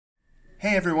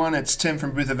Hey everyone, it's Tim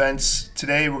from Booth.Events.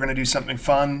 Today we're going to do something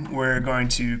fun. We're going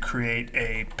to create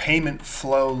a payment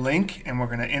flow link and we're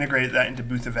going to integrate that into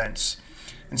Booth.Events.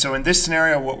 And so in this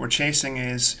scenario, what we're chasing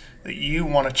is that you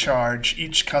want to charge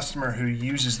each customer who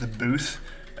uses the booth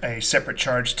a separate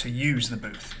charge to use the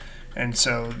booth. And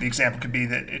so the example could be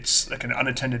that it's like an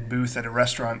unattended booth at a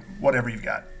restaurant, whatever you've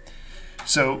got.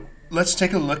 So let's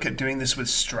take a look at doing this with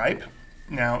Stripe.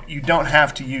 Now, you don't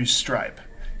have to use Stripe.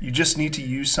 You just need to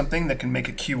use something that can make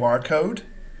a QR code,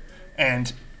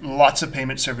 and lots of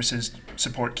payment services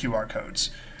support QR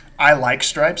codes. I like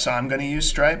Stripe, so I'm going to use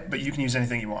Stripe, but you can use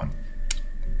anything you want.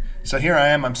 So here I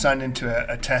am, I'm signed into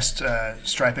a test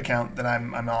Stripe account that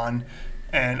I'm on,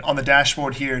 and on the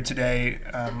dashboard here today,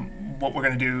 what we're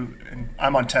going to do, and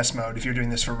I'm on test mode. If you're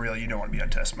doing this for real, you don't want to be on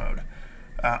test mode.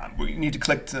 We need to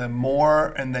click the more,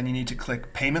 and then you need to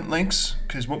click payment links,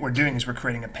 because what we're doing is we're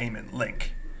creating a payment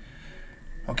link.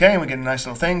 Okay, and we get a nice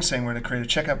little thing saying we're going to create a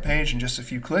checkout page in just a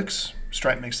few clicks.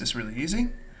 Stripe makes this really easy.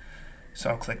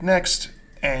 So I'll click next,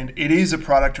 and it is a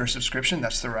product or subscription.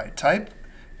 That's the right type.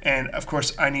 And of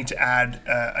course, I need to add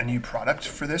a new product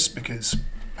for this because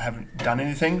I haven't done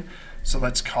anything. So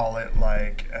let's call it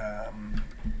like a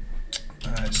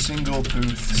single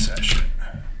booth session.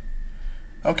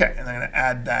 Okay, and I'm going to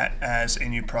add that as a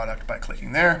new product by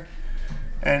clicking there.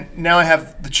 And now I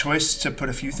have the choice to put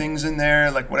a few things in there,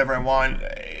 like whatever I want.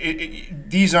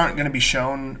 These aren't going to be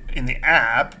shown in the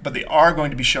app, but they are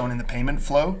going to be shown in the payment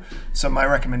flow. So my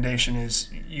recommendation is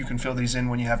you can fill these in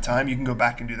when you have time. You can go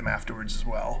back and do them afterwards as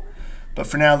well. But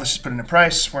for now, let's just put in a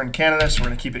price. We're in Canada, so we're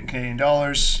going to keep it in Canadian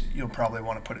dollars. You'll probably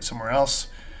want to put it somewhere else.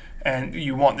 And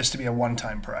you want this to be a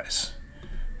one-time price.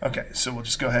 Okay, so we'll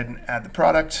just go ahead and add the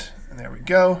product, and there we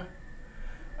go.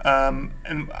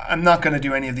 And I'm not going to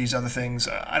do any of these other things.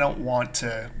 I don't want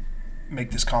to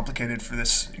make this complicated for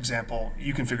this example.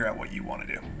 You can figure out what you want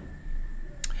to do.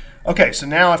 Okay, so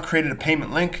now I've created a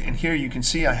payment link, and here you can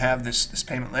see I have this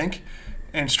payment link.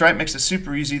 And Stripe makes it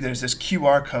super easy. There's this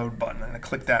QR code button. I'm going to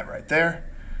click that right there,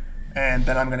 and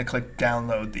then I'm going to click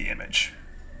download the image.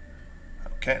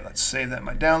 Okay, let's save that in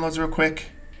my downloads real quick.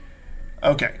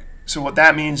 Okay, so what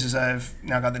that means is I've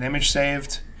now got that image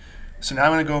saved. So now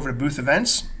I'm going to go over to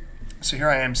Booth.Events. So here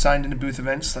I am signed into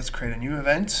Booth.Events. Let's create a new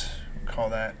event. We'll call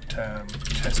that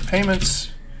test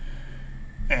payments,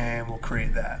 and we'll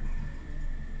create that.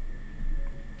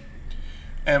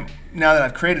 And now that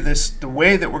I've created this, the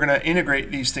way that we're going to integrate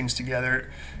these things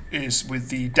together is with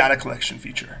the data collection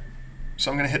feature. So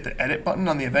I'm going to hit the edit button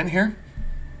on the event here,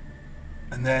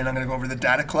 and then I'm going to go over to the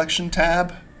data collection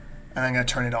tab, and I'm going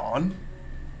to turn it on.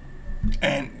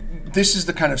 And this is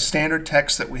the kind of standard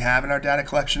text that we have in our data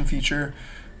collection feature,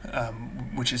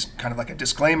 which is kind of like a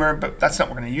disclaimer, but that's not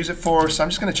what we're going to use it for. So I'm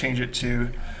just going to change it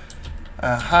to,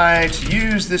 hi, to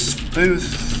use this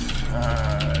booth,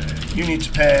 you need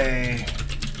to pay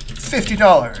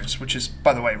 $50, which is,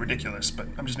 by the way, ridiculous, but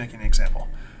I'm just making an example.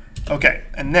 Okay,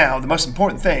 and now the most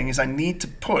important thing is I need to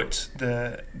put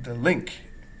the link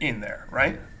in there,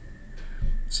 right?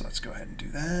 So let's go ahead and do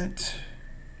that.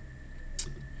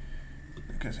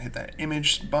 Hit that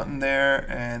image button there,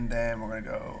 and then we're going to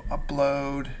go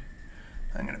upload.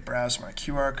 I'm going to browse my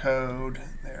QR code.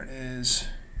 There it is.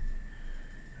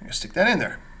 I'm going to stick that in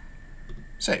there.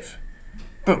 Save.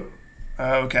 Boom.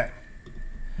 Okay.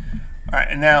 All right,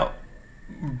 and now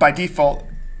by default,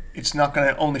 it's not going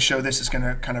to only show this. It's going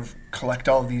to kind of collect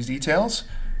all of these details.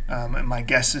 And my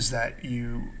guess is that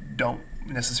you don't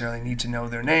necessarily need to know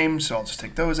their names, so I'll just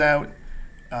take those out.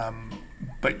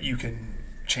 But you can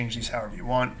change these however you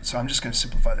want. So I'm just going to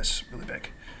simplify this really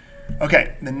big.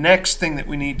 Okay, the next thing that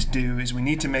we need to do is we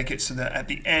need to make it so that at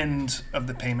the end of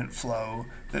the payment flow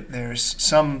that there's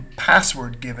some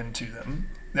password given to them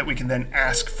that we can then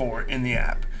ask for in the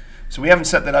app. So we haven't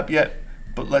set that up yet,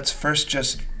 but let's first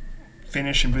just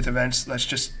finish in Booth.Events. Let's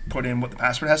just put in what the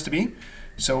password has to be.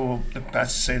 So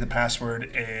let's say the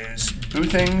password is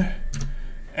boothing,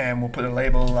 and we'll put a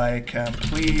label like,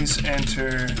 please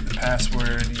enter the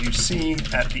password you see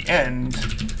at the end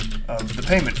of the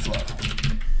payment flow.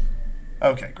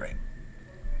 Okay, great.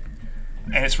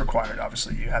 And it's required,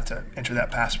 obviously. You have to enter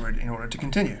that password in order to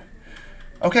continue.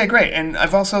 Okay, great. And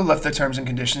I've also left the terms and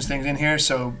conditions things in here.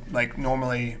 So like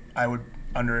normally I would,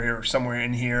 under here or somewhere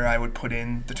in here, I would put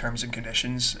in the terms and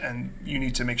conditions, and you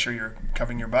need to make sure you're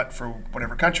covering your butt for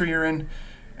whatever country you're in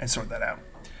and sort that out.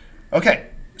 Okay.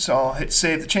 So I'll hit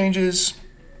save the changes,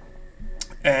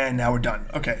 and now we're done.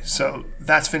 Okay, so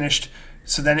that's finished.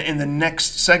 So then in the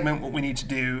next segment, what we need to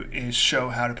do is show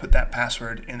how to put that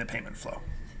password in the payment flow.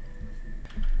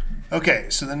 Okay,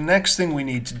 so the next thing we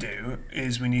need to do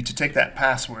is we need to take that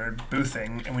password,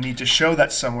 boothing, and we need to show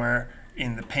that somewhere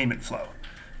in the payment flow.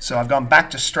 So I've gone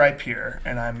back to Stripe here,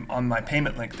 and I'm on my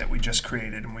payment link that we just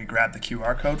created and we grabbed the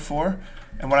QR code for.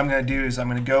 And what I'm going to do is I'm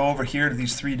going to go over here to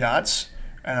these three dots,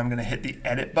 and I'm going to hit the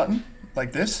edit button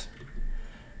like this.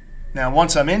 Now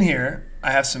once I'm in here,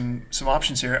 I have some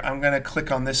options here. I'm going to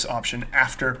click on this option,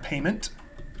 after payment.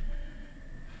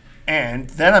 And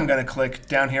then I'm going to click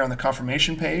down here on the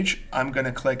confirmation page. I'm going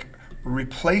to click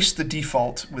replace the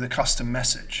default with a custom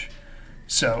message.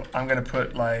 So I'm going to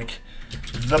put like,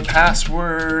 the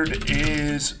password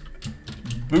is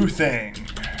boothing.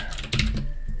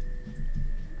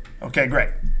 Okay, great.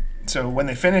 So when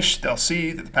they finish, they'll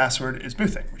see that the password is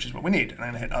boothing, which is what we need. And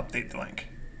I'm going to hit update the link.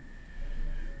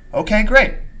 Okay,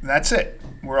 great. That's it.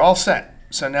 We're all set.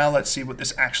 So now let's see what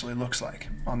this actually looks like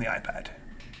on the iPad.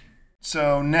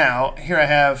 So now here I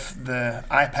have the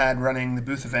iPad running the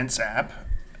Booth.Events app,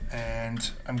 and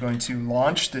I'm going to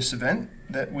launch this event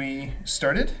that we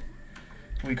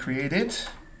created,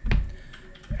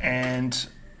 and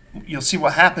you'll see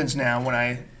what happens now when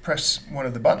I press one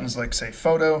of the buttons, like say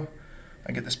photo.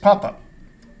 I get this pop-up,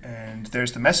 and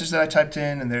there's the message that I typed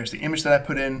in, and there's the image that I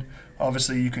put in.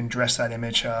 Obviously you can dress that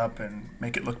image up and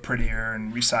make it look prettier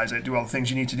and resize it, do all the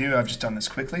things you need to do. I've just done this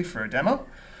quickly for a demo.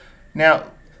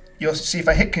 Now you'll see if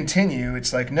I hit continue,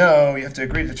 it's like, no, you have to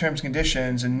agree to the terms and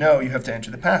conditions, and no, you have to enter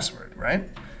the password, right?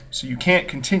 So you can't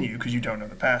continue because you don't know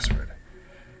the password.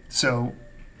 So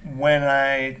when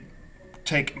I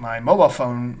take my mobile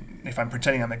phone, if I'm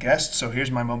pretending I'm a guest, so here's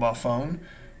my mobile phone,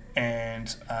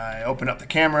 and I open up the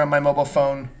camera on my mobile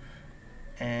phone,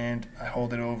 and I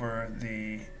hold it over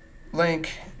the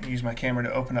link, and use my camera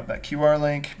to open up that QR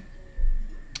link.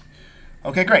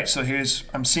 Okay, great. So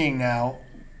I'm seeing now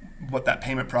what that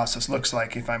payment process looks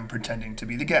like if I'm pretending to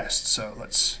be the guest. So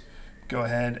let's go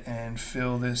ahead and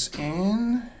fill this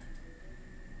in.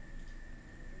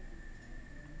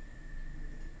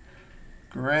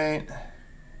 Great.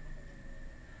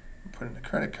 Put in the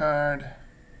credit card.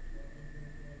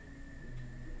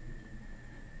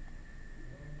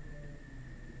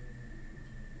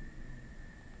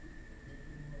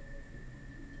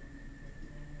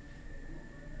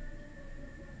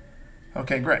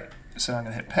 Okay, great. So I'm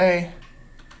going to hit pay.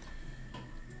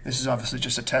 This is obviously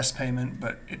just a test payment,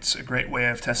 but it's a great way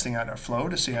of testing out our flow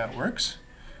to see how it works.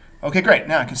 Okay, great.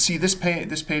 Now I can see this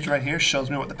page right here shows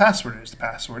me what the password is. The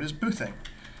password is boothing.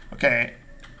 Okay,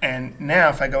 and now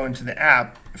if I go into the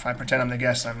app, if I pretend I'm the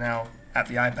guest, I'm now at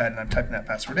the iPad and I'm typing that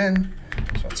password in.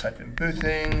 So I'll type in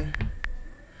boothing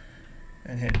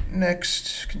and hit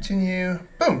next, continue.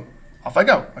 Boom, off I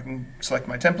go. I can select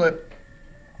my template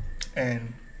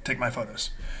and take my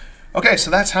photos. Okay,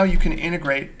 so that's how you can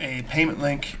integrate a payment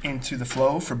link into the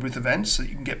flow for Booth.Events so that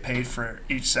you can get paid for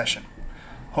each session.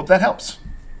 Hope that helps.